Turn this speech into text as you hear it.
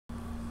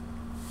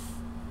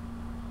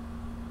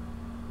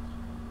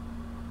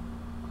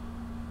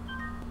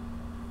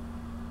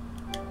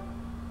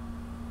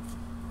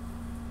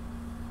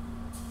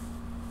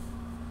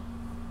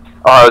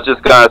Oh, I was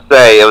just gonna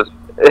say it was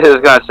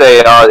gonna say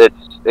it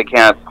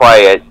can't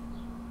play it.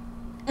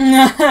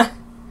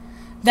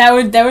 That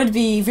would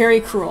be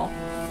very cruel.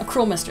 A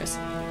cruel mistress.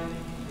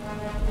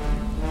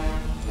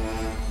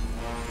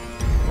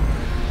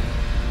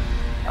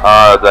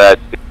 That.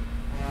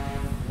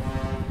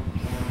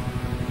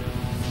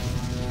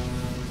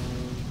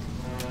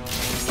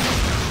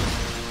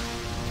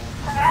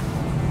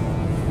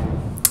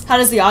 How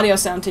does the audio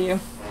sound to you?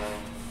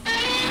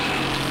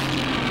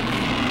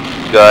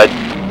 Good.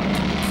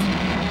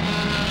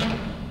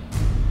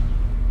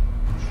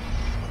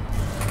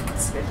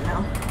 It's good to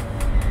know.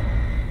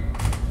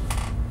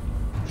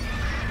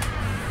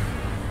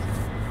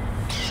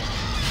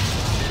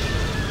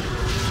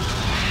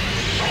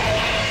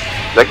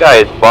 That guy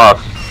is buff.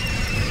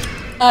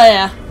 Oh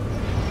yeah.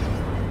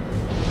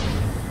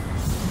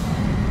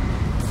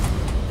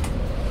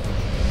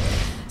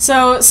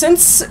 So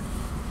since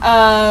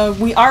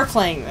we are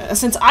playing this,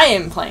 since I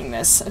am playing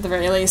this at the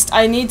very least,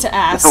 I need to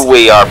ask.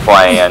 We are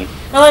playing.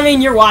 Well, I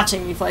mean, you're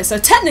watching me play, so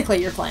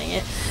technically you're playing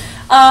it.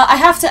 I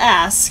have to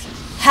ask: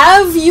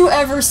 have you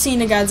ever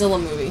seen a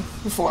Godzilla movie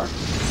before?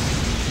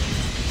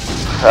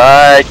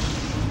 I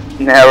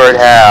never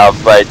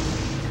have, but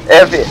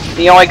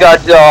the only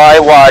Godzilla I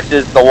watch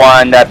is the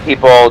one that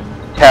people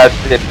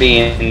tested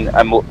being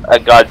a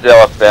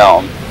Godzilla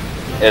film.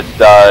 It's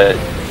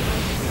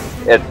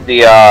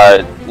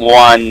the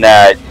one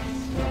that.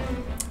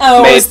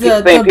 Oh, it was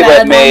the bad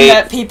one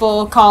that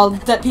people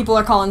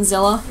are calling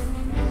Zilla.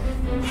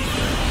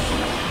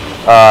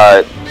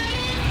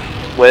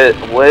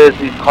 What is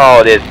he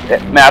called? It's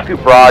Matthew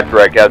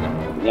Broderick as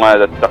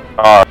one of the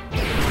stars.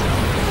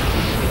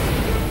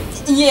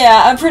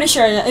 Yeah, I'm pretty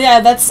sure.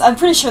 Yeah, I'm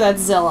pretty sure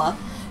that's Zilla.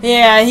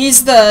 Yeah,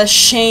 he's the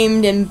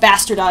shamed and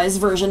bastardized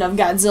version of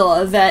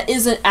Godzilla that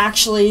isn't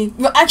actually.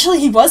 Well, actually,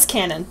 he was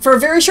canon for a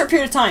very short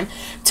period of time.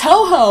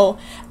 Toho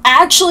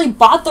actually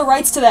bought the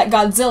rights to that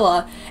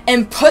Godzilla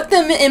and put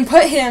him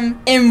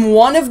in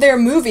one of their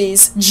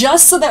movies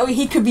just so that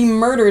he could be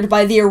murdered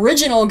by the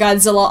original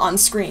Godzilla on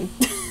screen.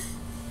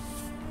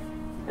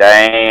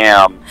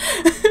 Damn.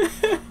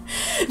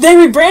 They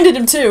rebranded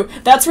him too.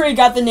 That's where he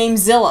got the name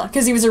Zilla,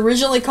 because he was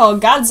originally called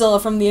Godzilla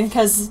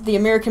because the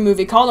American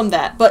movie called him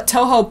that. But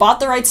Toho bought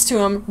the rights to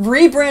him,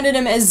 rebranded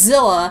him as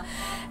Zilla,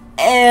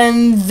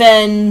 and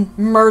then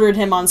murdered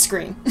him on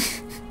screen.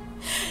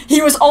 He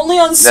was only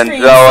on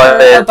screen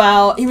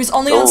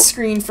on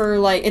screen for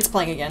like it's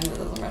playing again. It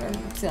doesn't matter.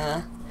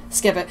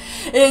 Skip it.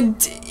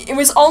 It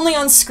was only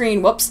on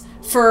screen. Whoops.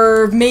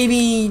 For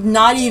maybe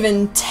not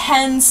even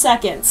 10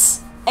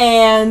 seconds,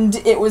 and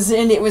it was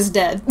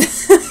dead.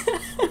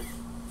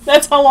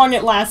 That's how long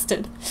it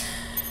lasted.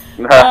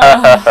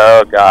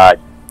 Oh God.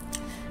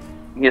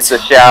 He's the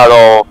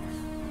shadow.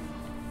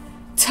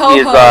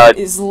 Toho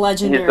is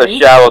legendary. He's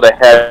the shadow of the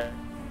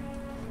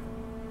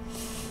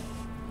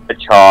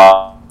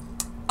hedgehog.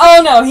 Oh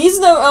no, he's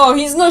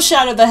no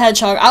Shadow the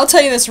Hedgehog. I'll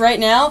tell you this right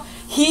now.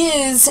 He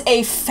is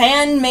a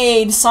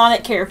fan-made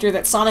Sonic character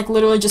that Sonic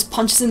literally just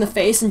punches in the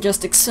face and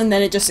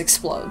then it just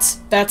explodes.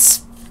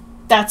 That's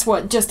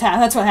what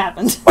that's what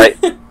happened.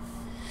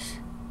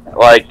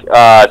 like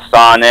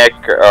Sonic,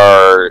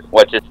 or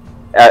like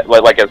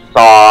a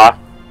Saw,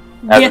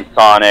 as in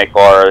Sonic,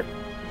 or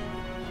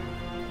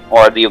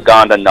the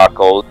Uganda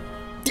Knuckles.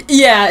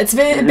 Yeah, it's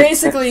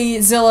basically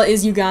Zilla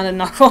is Uganda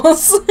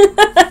Knuckles.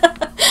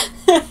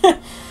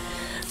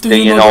 Do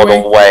you know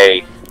the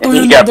way? And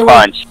he got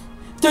punched.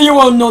 Do you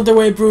all know the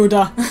way,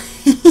 Bruda?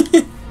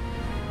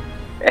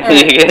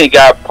 He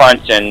got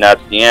punched, and that's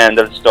the end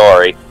of the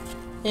story.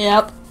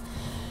 Yep.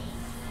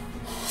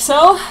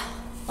 So,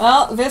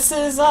 well, this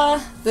is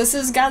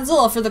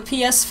Godzilla for the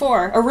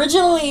PS4.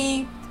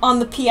 Originally on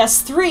the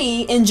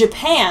PS3 in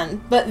Japan,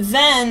 but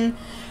then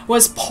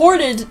was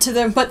ported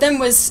to but then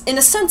was in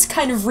a sense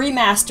kind of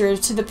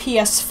remastered to the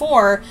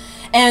PS4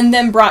 and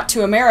then brought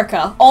to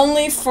America,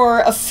 only for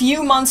a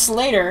few months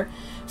later,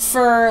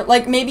 for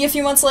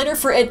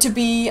it to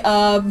be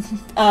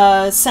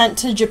sent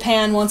to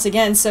Japan once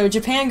again. So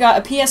Japan got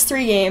a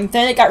PS3 game,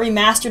 then it got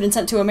remastered and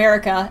sent to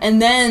America, and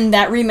then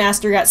that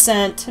remaster got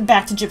sent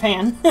back to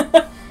Japan.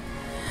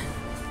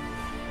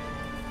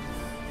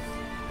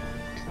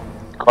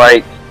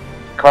 Quite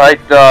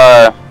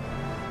the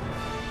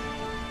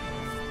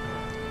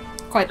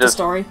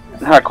story.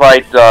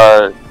 Quite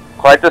the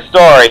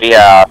story,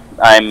 yeah.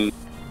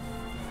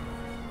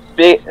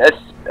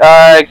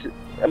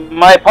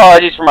 My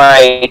apologies for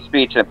my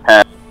speech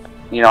impediment.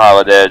 You know how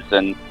it is,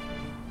 and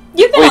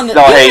you've been on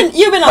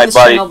this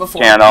channel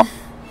before.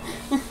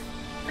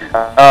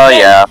 Oh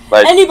yeah,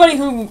 but anybody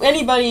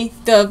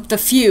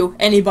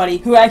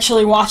who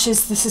actually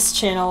watches this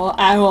channel,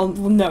 I will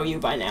know you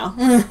by now.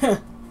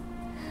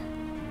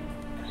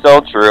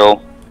 So true.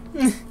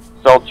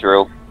 So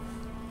true.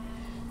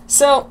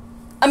 So,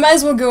 I might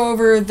as well go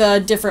over the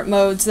different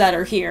modes that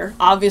are here.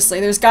 Obviously,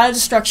 there's God of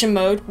Destruction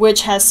mode,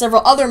 which has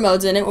several other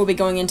modes in it. We'll be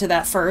going into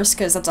that first,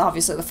 because that's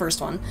obviously the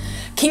first one.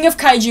 King of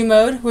Kaiju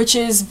mode, which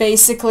is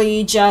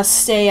basically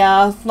just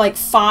a, like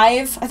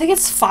I think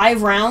it's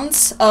 5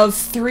 rounds of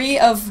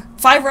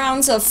 5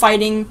 rounds of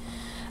fighting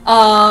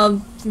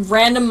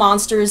random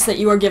monsters that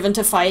you are given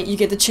to fight. You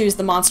get to choose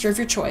the monster of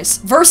your choice.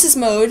 Versus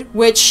mode,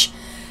 which,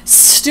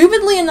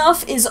 stupidly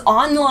enough, is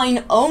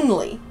online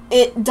only.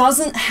 It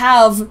doesn't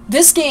have...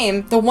 This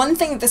game, the one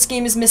thing that this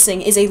game is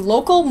missing is a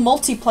local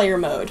multiplayer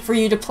mode for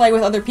you to play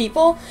with other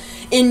people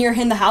in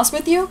the house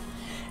with you.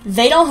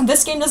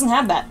 This game doesn't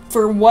have that.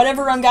 For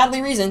whatever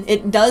ungodly reason,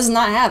 it does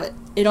not have it.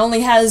 It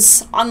only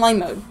has online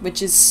mode,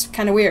 which is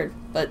kind of weird,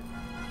 but...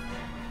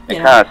 It's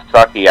kind of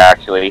sucky,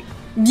 actually.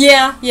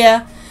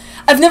 Yeah.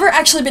 I've never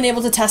actually been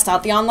able to test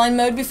out the online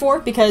mode before,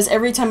 because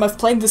every time I've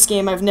played this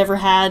game, I've never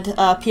had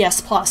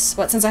PS Plus.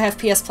 But since I have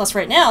PS Plus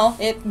right now,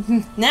 it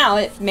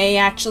may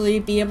actually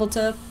be able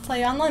to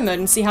play online mode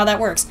and see how that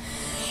works.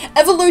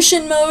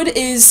 Evolution mode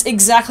is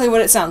exactly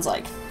what it sounds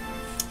like.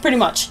 Pretty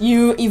much.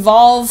 You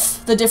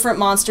evolve the different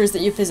monsters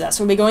that you possess.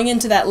 We'll be going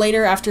into that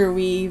later after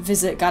we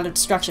visit God of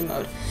Destruction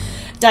mode.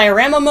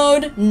 Diorama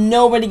mode,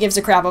 nobody gives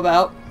a crap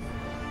about.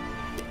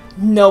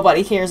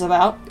 Nobody cares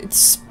about.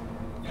 It's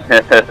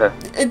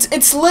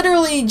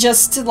literally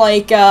just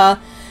like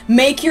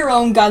make your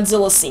own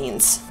Godzilla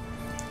scenes.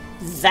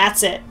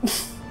 That's it.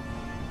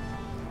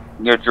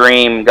 Your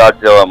dream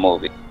Godzilla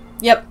movie.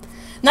 Yep.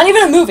 Not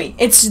even a movie.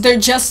 They're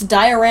just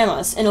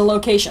dioramas in a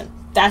location.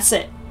 That's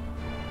it.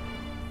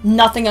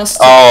 Nothing else.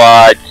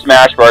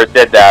 Smash Bros.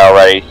 Did that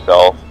already,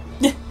 so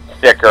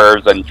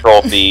stickers and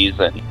trophies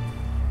and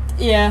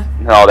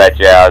and all that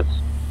jazz.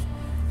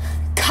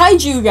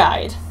 Kaiju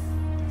Guide.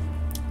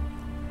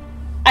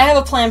 I have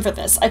a plan for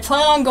this. I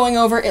plan on going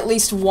over at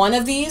least one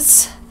of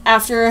these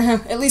after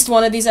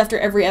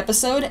every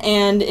episode,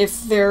 and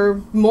if there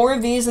are more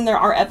of these than there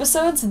are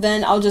episodes,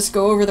 then I'll just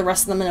go over the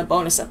rest of them in a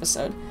bonus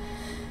episode.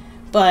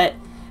 But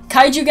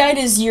Kaiju Guide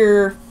is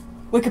your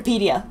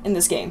Wikipedia in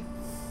this game.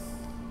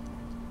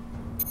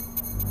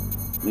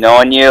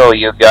 Knowing you'll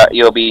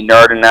be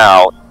nerding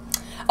out.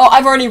 Oh,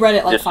 I've already read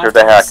it like just 5 for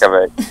the times. heck of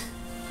it.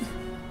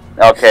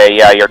 Okay,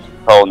 yeah, you're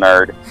a total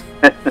nerd.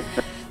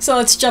 So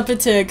let's jump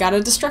into God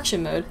of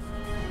Destruction mode.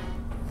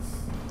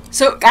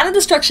 So God of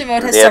Destruction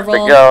mode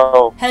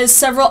has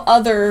several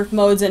other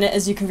modes in it,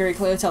 as you can very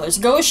clearly tell. There's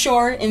Go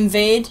Ashore,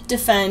 Invade,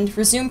 Defend,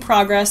 Resume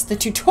Progress, the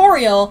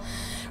Tutorial,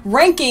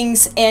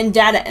 Rankings, and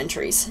Data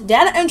Entries.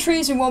 Data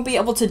Entries we won't be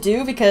able to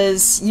do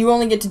because you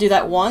only get to do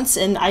that once,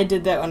 and I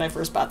did that when I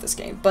first bought this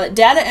game. But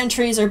Data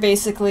Entries are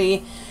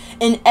basically...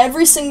 In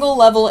every single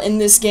level in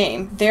this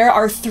game, there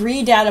are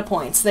 3 data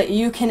points that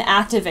you can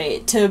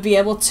activate to be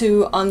able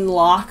to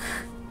unlock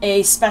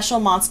a special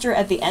monster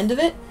at the end of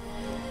it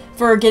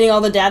for getting all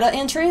the data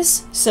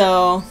entries.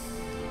 So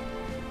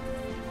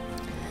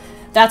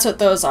that's what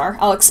those are.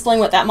 I'll explain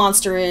what that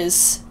monster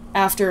is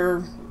after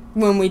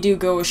when we do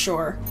Go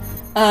Ashore.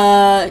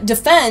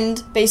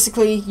 Defend,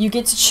 basically, you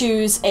get to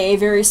choose a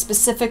very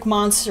specific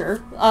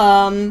monster.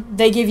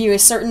 They give you a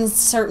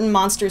certain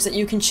monsters that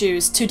you can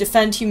choose to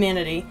defend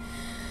humanity.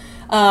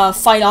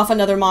 Fight off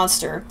another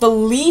monster. The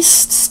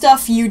least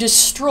stuff you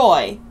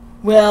destroy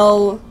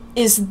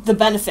is the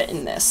benefit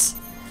in this.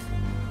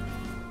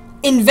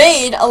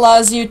 Invade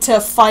allows you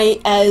to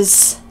fight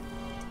as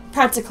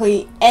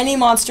practically any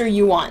monster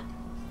you want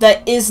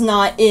that is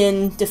not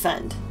in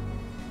Defend.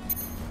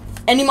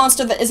 Any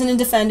monster that isn't in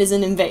Defend is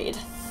in Invade.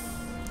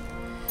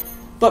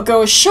 But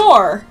Go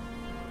Ashore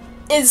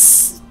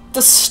is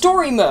the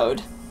story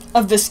mode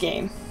of this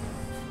game.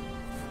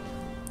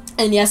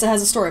 And yes, it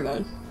has a story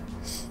mode.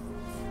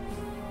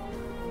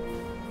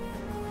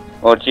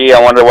 Well, gee,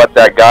 I wonder what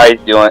that guy's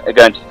doing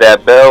against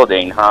that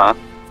building, huh?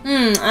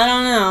 I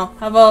don't know.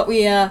 How about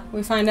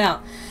we find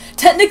out?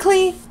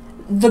 Technically,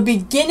 the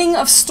beginning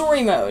of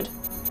story mode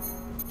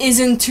is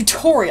in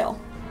tutorial.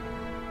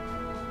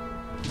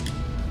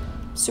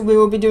 So we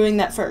will be doing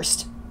that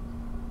first.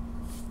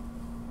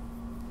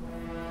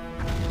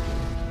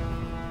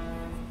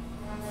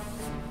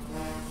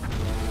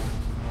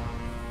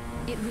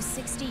 It was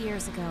 60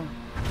 years ago.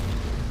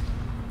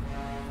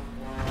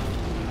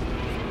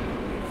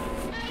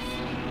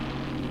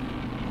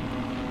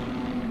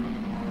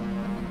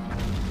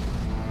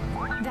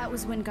 That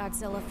was when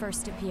Godzilla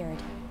first appeared.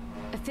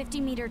 A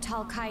 50-meter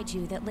tall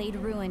kaiju that laid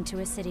ruin to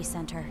a city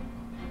center.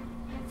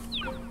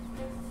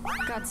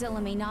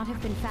 Godzilla may not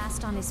have been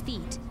fast on his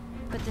feet,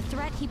 but the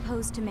threat he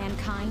posed to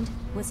mankind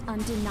was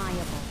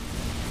undeniable.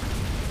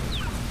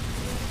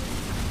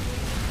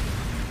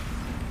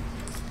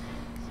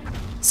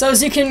 So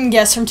as you can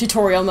guess from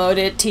tutorial mode,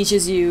 it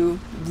teaches you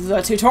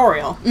the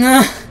tutorial.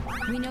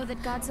 We know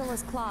that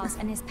Godzilla's claws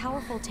and his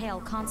powerful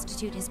tail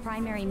constitute his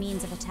primary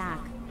means of attack.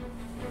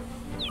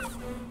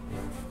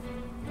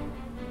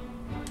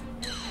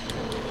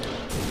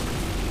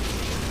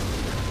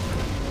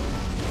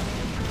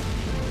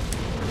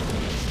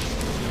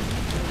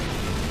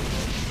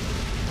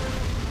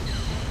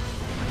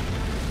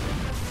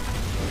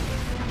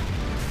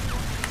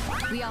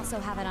 We We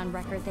also have it on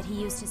record that he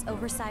used his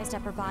oversized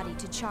upper body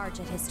to charge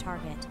at his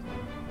target.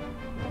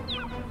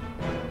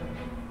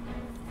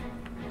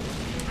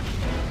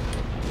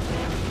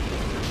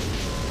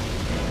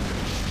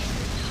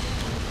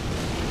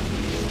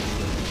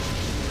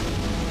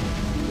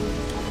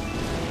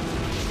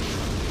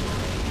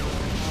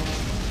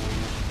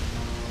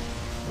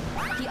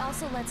 He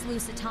also lets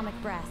loose atomic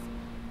breath,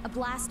 a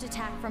blast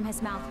attack from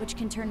his mouth which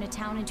can turn a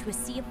town into a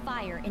sea of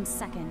fire in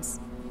seconds.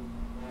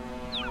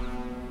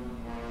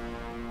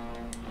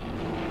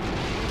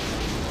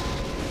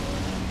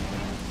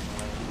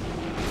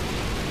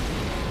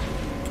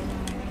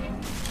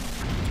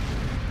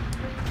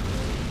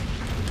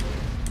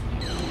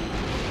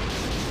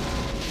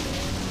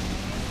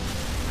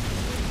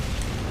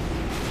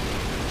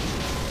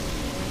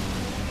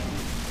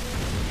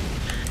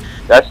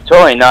 That's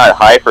totally not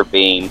hyper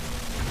beam.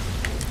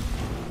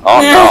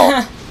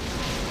 Oh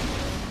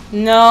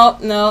no.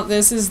 No,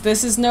 this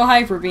is no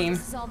hyper beam.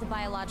 This is all the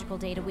biological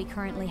data we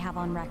currently have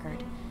on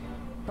record.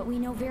 But we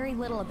know very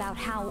little about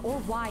how or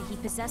why he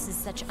possesses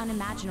such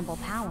unimaginable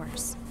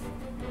powers.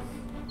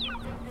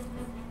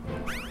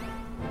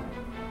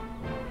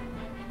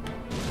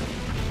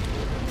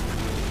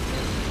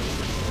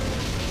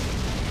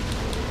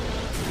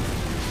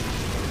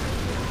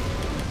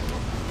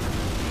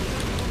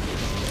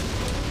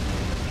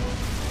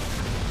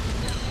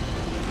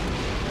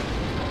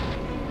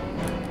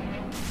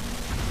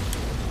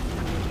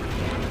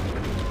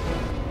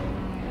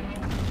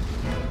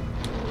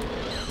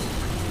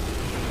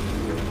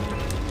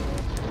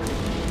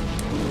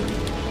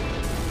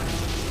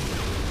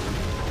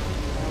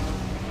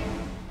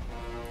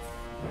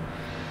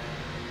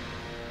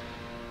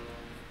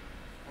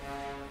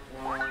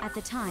 At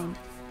the time,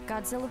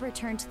 Godzilla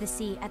returned to the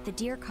sea at the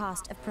dear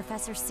cost of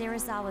Professor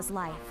Serizawa's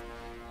life.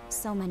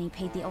 So many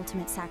paid the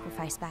ultimate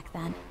sacrifice back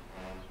then.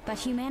 But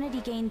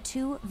humanity gained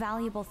two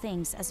valuable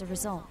things as a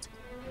result.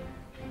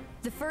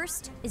 The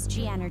first is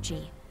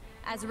G-energy.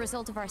 As a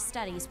result of our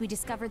studies, we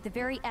discovered the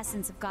very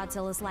essence of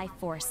Godzilla's life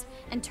force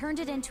and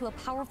turned it into a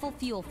powerful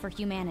fuel for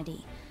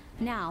humanity.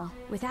 Now,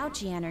 without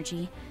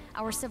G-energy,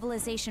 our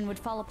civilization would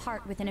fall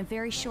apart within a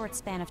very short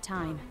span of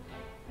time.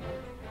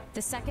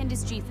 The second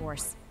is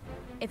G-force.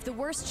 If the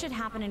worst should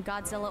happen and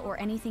Godzilla or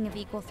anything of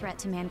equal threat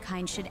to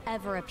mankind should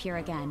ever appear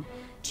again,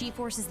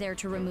 G-force is there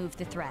to remove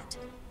the threat.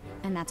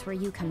 And that's where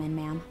you come in,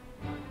 ma'am.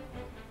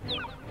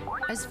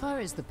 As far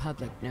as the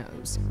public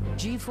knows,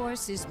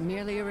 G-force is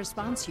merely a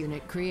response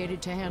unit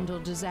created to handle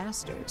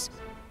disasters.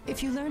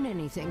 If you learn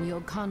anything,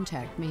 you'll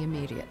contact me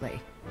immediately,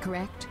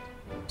 correct?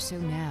 So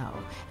now,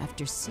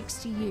 after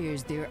 60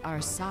 years, there are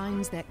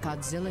signs that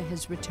Godzilla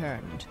has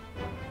returned.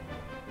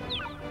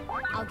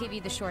 I'll give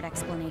you the short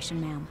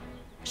explanation, ma'am.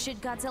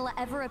 Should Godzilla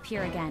ever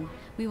appear again,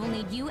 we will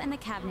need you and the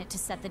cabinet to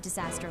set the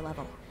disaster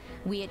level.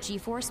 We at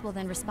G-force will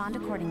then respond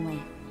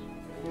accordingly.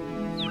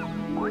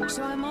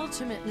 So I'm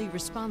ultimately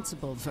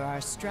responsible for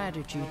our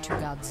strategy to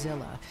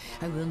Godzilla.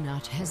 I will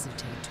not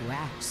hesitate to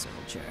act,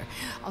 soldier,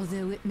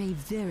 although it may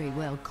very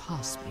well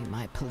cost me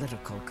my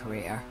political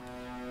career.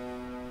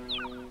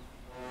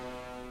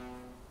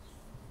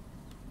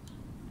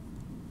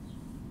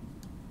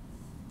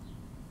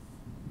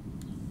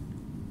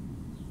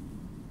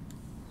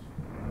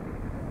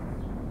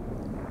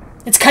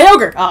 It's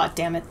Kyogre! Aw, oh,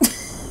 damn it.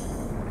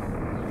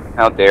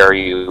 How dare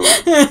you?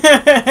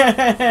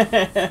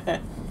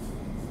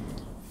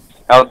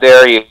 How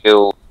dare you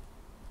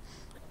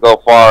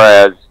go far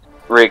as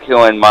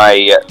ridiculing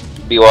my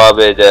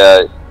beloved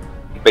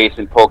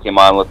basement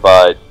Pokemon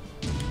with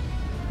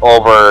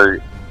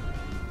over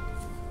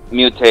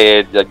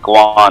mutated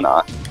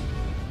iguana?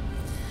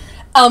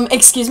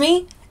 Excuse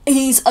me?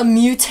 He's a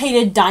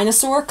mutated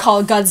dinosaur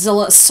called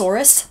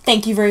Godzillasaurus.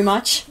 Thank you very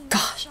much.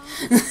 Gosh.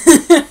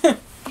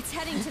 It's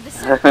heading to the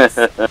surface.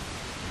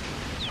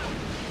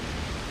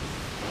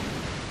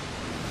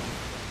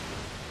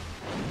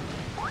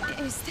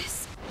 Is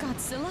this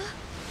Godzilla?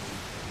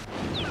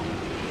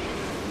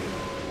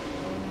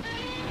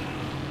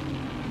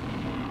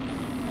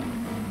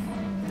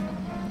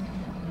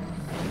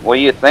 What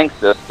do you think,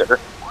 sister?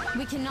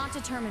 We cannot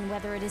determine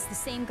whether it is the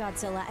same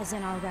Godzilla as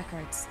in our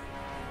records.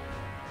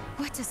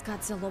 What does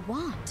Godzilla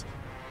want?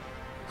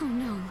 Oh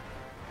no,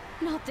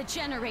 not the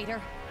generator.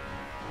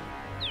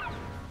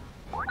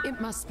 It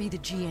must be the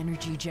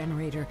G-energy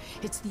generator.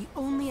 It's the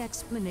only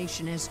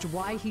explanation as to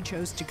why he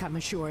chose to come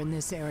ashore in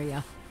this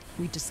area.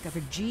 We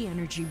discovered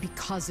G-energy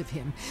because of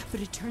him,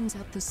 but it turns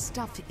out the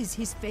stuff is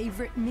his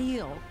favorite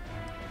meal.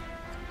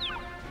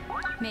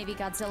 Maybe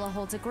Godzilla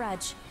holds a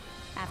grudge.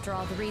 After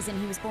all, the reason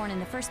he was born in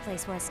the first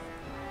place was...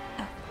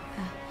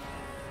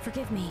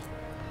 forgive me.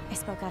 I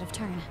spoke out of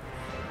turn.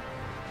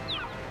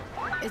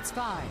 It's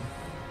fine.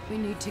 We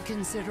need to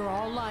consider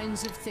all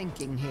lines of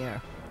thinking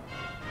here.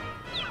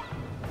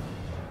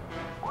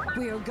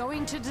 We are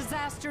going to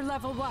disaster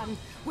level 1.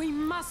 We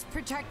must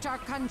protect our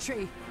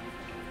country.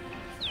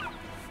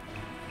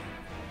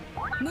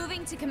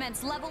 Moving to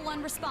commence level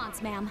 1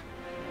 response, ma'am.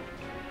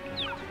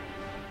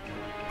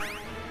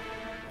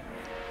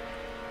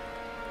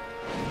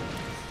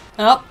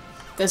 Oh,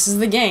 this is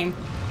the game.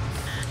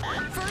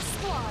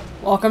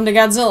 Welcome to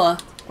Godzilla,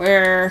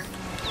 where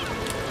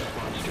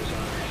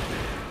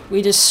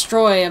we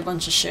destroy a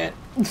bunch of shit.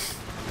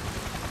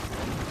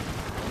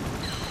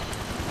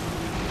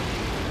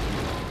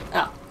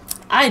 Oh,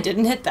 I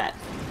didn't hit that.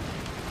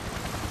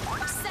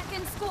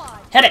 Second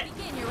squad, hit it!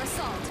 begin your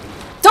assault.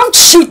 Don't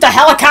shoot the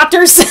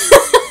helicopters!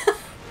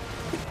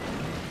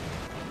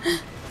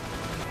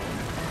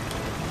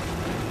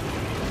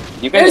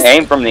 You can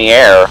aim from the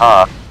air,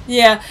 huh?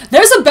 Yeah,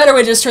 there's a better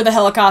way to destroy the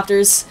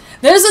helicopters.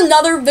 There's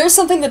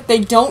something that they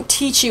don't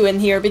teach you in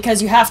here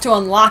because you have to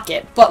unlock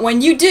it. But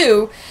when you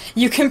do,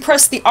 you can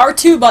press the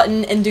R2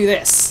 button and do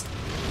this.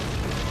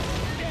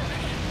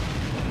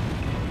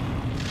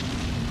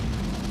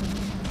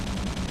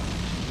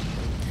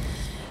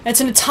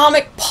 It's an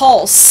atomic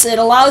pulse. It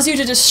allows you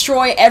to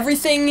destroy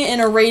everything in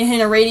a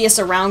radius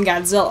around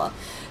Godzilla.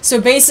 So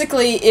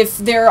basically, if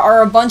there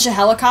are a bunch of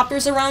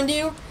helicopters around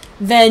you,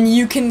 then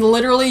you can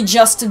literally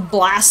just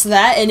blast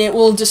that and it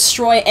will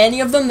destroy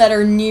any of them that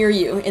are near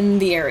you in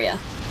the area.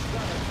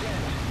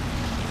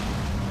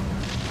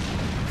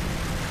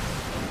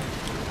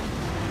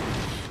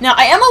 Now,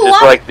 I am a lot...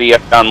 Just like the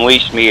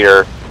Unleash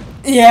meter.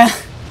 Yeah.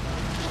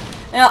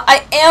 Now,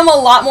 I am a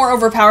lot more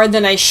overpowered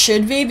than I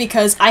should be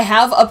because I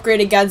have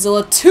upgraded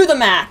Godzilla to the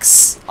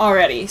max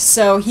already.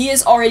 So he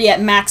is already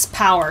at max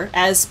power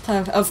as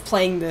of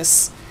playing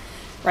this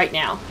right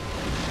now.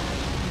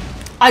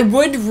 I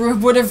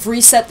would have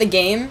reset the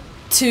game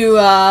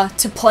to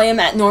play him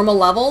at normal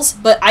levels,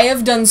 but I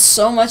have done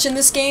so much in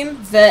this game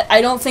that I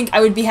don't think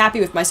I would be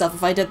happy with myself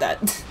if I did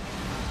that.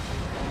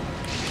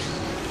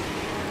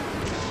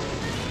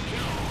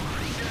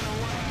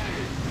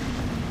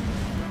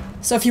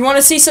 So if you want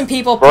to see some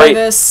people play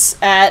this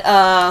at,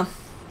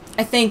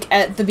 I think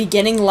at the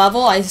beginning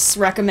level, I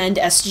recommend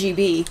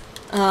SGB,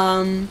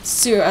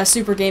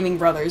 Super Gaming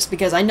Brothers,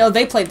 because I know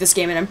they played this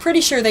game and I'm pretty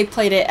sure they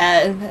played it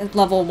at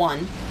level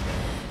 1.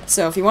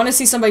 So if you want to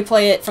see somebody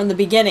play it from the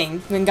beginning,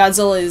 when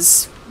Godzilla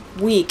is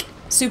weak,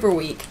 super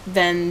weak,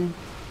 then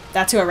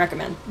that's who I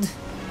recommend.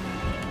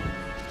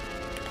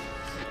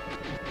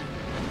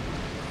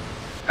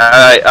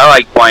 I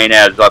like playing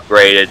as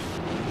upgraded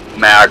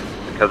max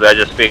because I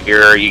just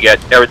figure you get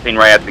everything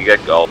right at the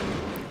get-go.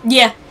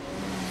 Yeah.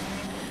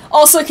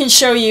 Also can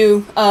show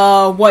you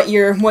what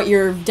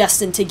you're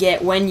destined to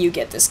get when you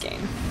get this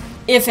game,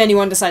 if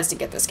anyone decides to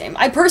get this game.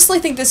 I personally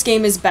think this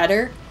game is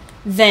better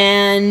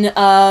than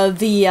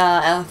the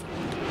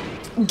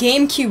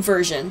GameCube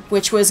version,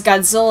 which was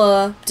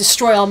Godzilla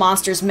Destroy All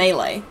Monsters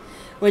Melee,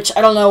 which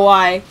I don't know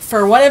why,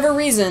 for whatever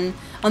reason,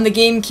 on the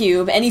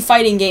GameCube, any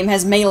fighting game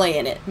has Melee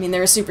in it. I mean,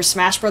 there's Super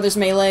Smash Bros.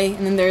 Melee,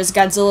 and then there's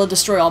Godzilla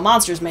Destroy All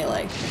Monsters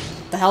Melee.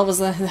 The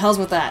hell's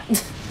with that?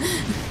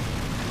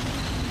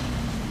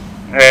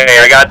 Hey,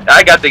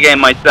 I got the game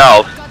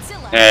myself,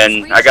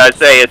 and I gotta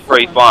say it's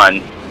pretty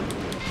fun.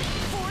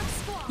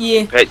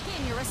 Yeah.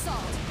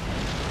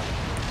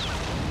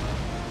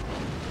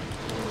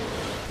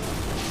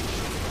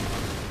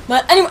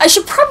 But anyway, I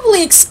should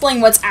probably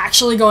explain what's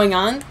actually going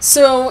on.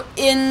 So,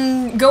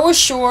 in Go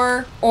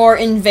Ashore or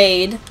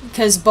Invade,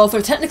 because both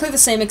are technically the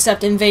same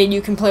except Invade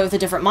you can play with a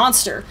different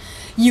monster,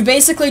 you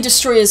basically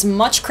destroy as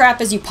much crap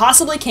as you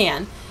possibly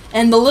can,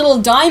 and the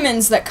little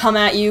diamonds that come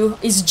at you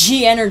is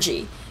G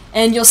energy.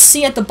 And you'll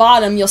see at the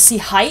bottom, you'll see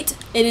height.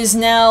 It is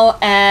now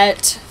at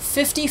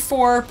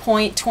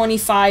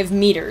 54.25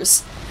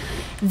 meters.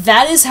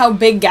 That is how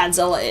big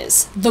Godzilla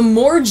is. The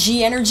more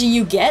G energy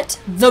you get,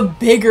 the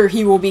bigger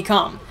he will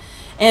become.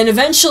 And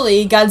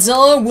eventually,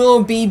 Godzilla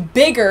will be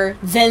bigger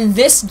than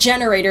this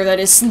generator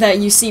that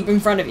you see in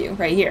front of you,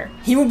 right here.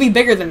 He will be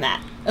bigger than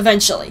that,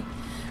 eventually.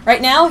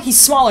 Right now, he's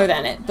smaller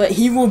than it, but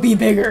he will be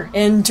bigger.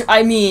 And,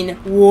 I mean,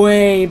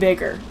 way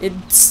bigger.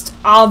 It's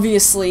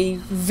obviously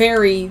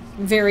very,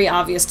 very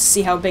obvious to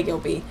see how big it'll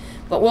be.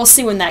 But we'll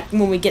see when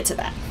we get to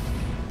that.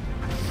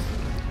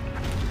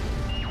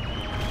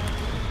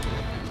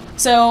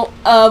 So,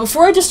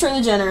 before I destroy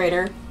the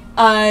generator,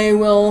 I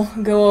will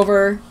go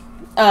over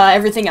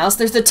everything else.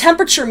 There's the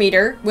temperature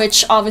meter,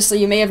 which obviously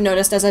you may have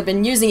noticed as I've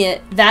been using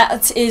it.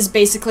 That is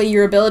basically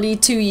your ability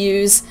to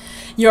use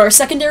your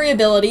secondary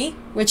ability,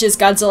 which is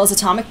Godzilla's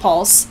Atomic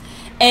Pulse,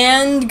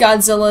 and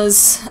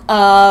Godzilla's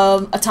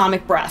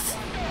Atomic Breath.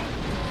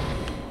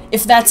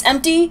 If that's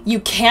empty, you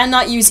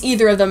cannot use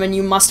either of them and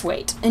you must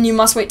wait. And you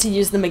must wait to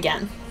use them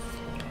again.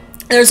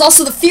 There's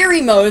also the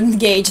Fury Mode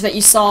gauge that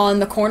you saw in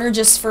the corner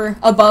just for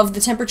above the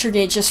temperature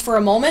gauge just for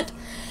a moment.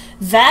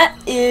 That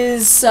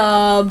is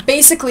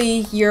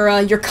basically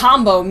your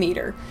combo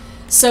meter.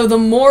 So the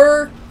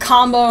more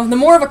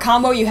of a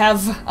combo you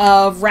have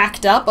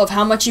racked up of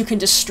how much you can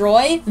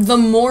destroy, the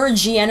more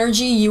G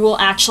energy you will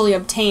actually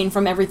obtain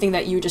from everything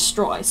that you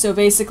destroy. So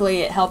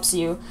basically it helps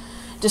you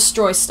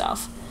destroy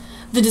stuff.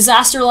 The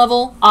disaster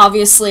level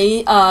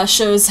obviously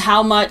shows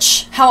how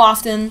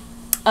often,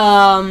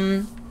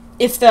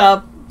 if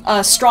the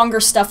stronger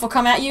stuff will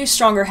come at you,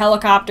 stronger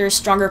helicopters,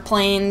 stronger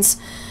planes,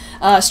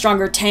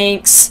 stronger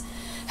tanks,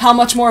 how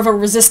much more of a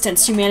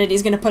resistance humanity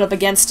is going to put up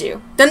against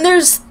you. Then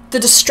there's the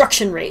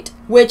destruction rate,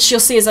 which you'll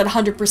see is at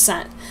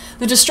 100%.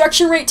 The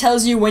destruction rate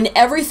tells you when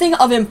everything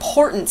of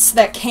importance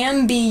that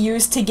can be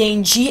used to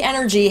gain G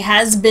energy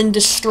has been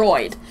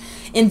destroyed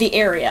in the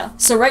area.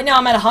 So right now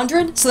I'm at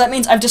 100, so that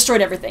means I've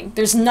destroyed everything.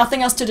 There's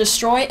nothing else to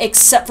destroy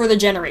except for the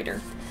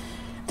generator.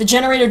 The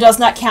generator does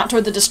not count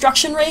toward the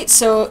destruction rate,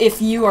 so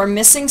if you are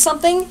missing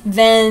something,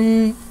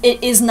 then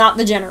it is not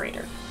the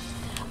generator.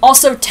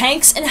 Also,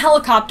 tanks and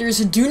helicopters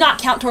do not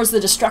count towards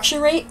the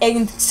destruction rate,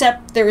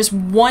 except there is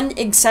one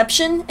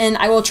exception, and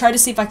I will try to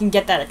see if I can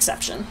get that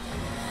exception.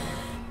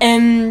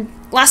 And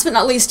last but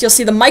not least, you'll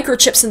see the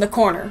microchips in the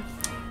corner.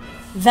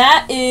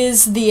 That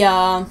is the,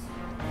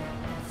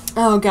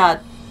 oh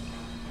god.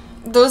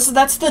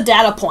 That's the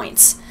data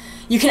points.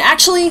 You can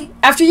actually,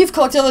 after you've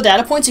collected all the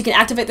data points, you can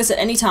activate this at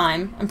any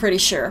time, I'm pretty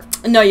sure.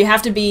 No, you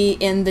have to be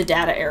in the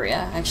data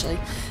area, actually.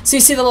 So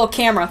you see the little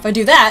camera. If I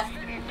do that...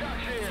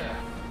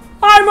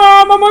 Hi,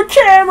 Mom! I'm a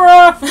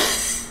camera!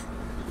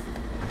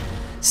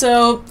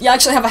 So, you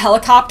actually have a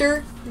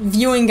helicopter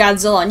viewing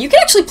Godzilla, and you can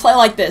actually play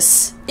like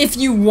this if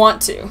you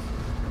want to.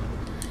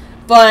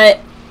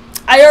 But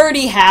I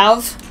already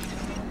have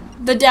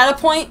the data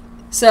point,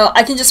 so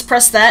I can just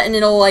press that and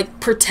it'll like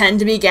pretend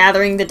to be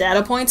gathering the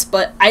data points,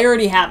 but I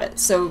already have it,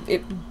 so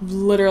it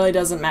literally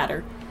doesn't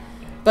matter.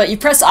 But you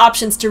press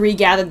options to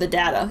regather the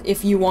data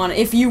if you want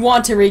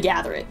to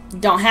regather it. You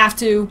don't have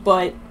to,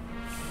 but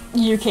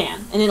you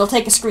can, and it'll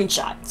take a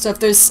screenshot. So if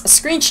there's a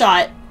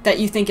screenshot that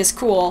you think is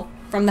cool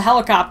from the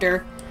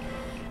helicopter,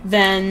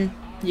 then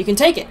you can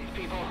take it.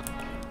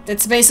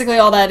 That's basically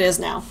all that is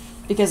now,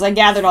 because I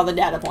gathered all the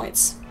data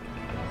points.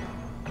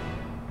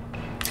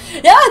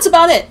 Yeah, that's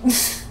about it.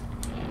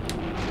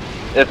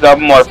 It's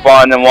nothing more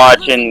fun than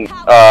watching,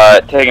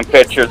 taking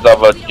pictures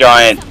of a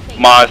giant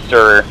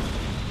monster.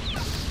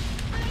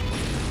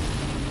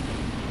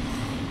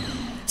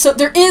 So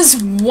there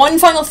is one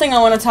final thing I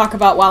want to talk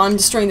about while I'm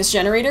destroying this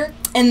generator,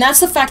 and that's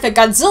the fact that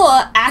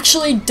Godzilla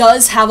actually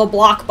does have a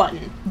block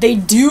button. They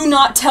do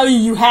not tell you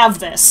you have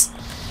this.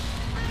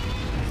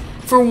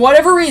 For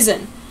whatever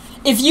reason,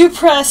 if you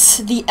press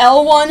the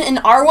L1 and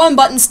R1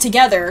 buttons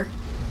together,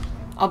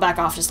 I'll back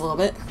off just a little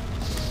bit.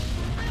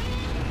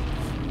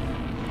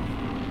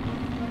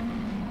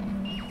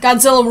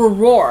 Godzilla will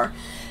roar.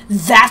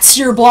 That's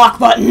your block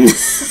button.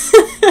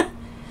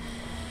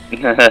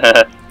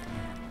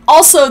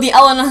 Also, the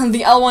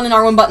L1 and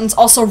R1 buttons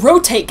also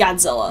rotate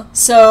Godzilla.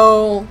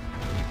 So,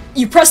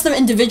 you press them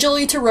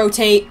individually to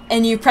rotate,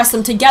 and you press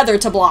them together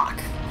to block.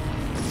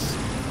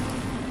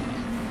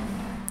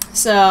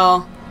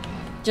 So,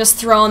 just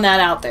throwing that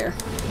out there.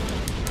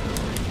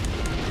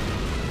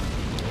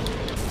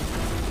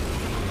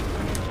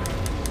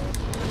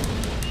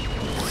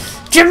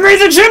 Give me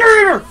the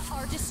generator!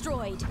 Are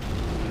destroyed.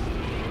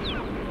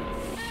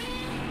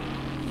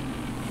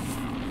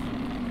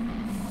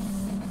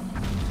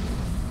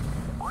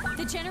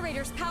 The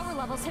generator's power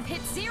levels have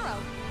hit 0.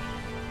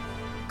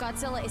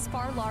 Godzilla is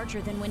far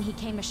larger than when he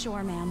came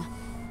ashore, ma'am.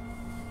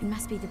 It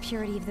must be the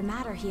purity of the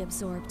matter he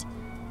absorbed.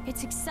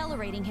 It's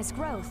accelerating his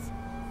growth.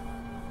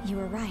 You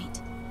were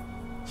right.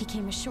 He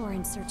came ashore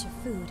in search of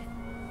food.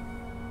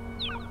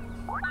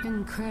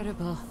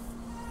 Incredible.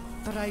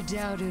 But I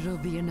doubt it'll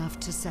be enough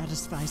to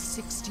satisfy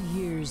 60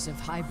 years of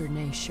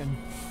hibernation.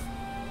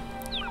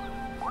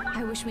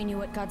 I wish we knew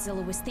what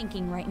Godzilla was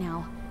thinking right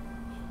now.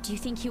 Do you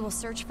think he will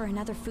search for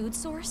another food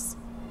source?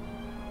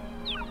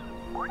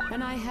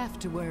 And I have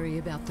to worry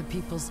about the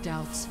people's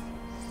doubts.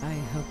 I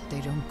hope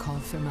they don't call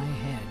for my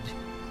head.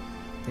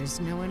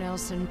 There's no one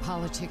else in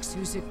politics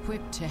who's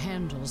equipped to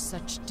handle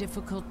such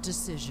difficult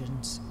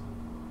decisions.